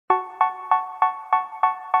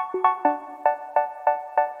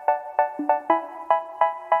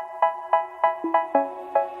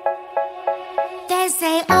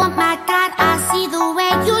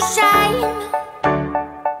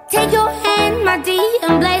body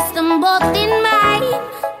and place them both in mine.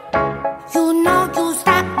 You know you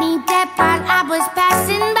stopped me dead while I was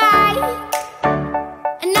passing by,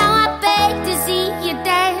 and now I beg to see you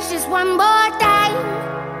dance just one more time.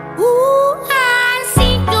 Ooh, I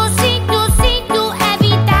see you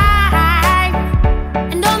every time.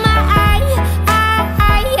 And oh my,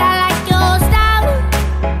 I like your style.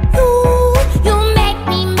 You make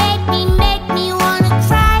me wanna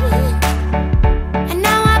cry. And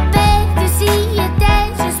now I beg to see you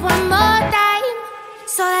dance just one more time.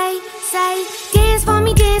 So they say, dance for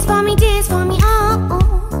me, dance for me, dance for me,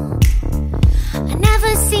 oh. I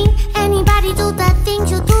never seen anybody do the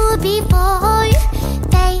things you do before.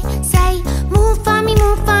 They say, move for me,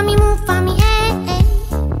 move for me, move for me, eh, eh.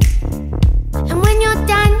 And when you're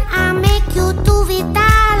done, I'll make you do it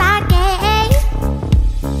all again.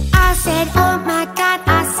 I said, oh my God,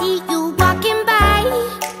 I see you walking by.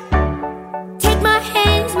 Take my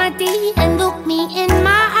hands, my dear, and look me in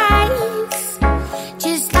my eyes.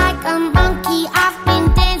 Just like a monkey, I've been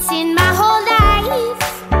dancing my whole life,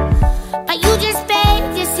 but you just beg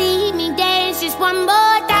to see me dance just one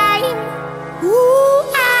more time. Ooh,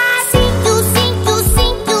 I see you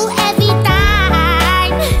every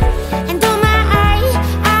time. And oh my,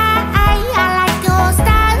 I like your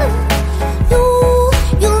style.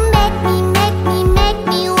 You make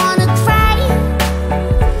me wanna cry.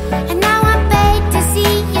 And now I beg to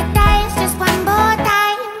see you dance just one more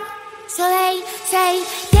time. So they say,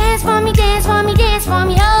 dance for me, dance for me, dance for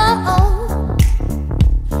me, oh.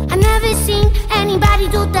 I never seen anybody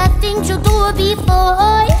do the things you do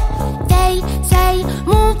before. They say,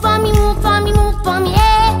 move for me, move for me, move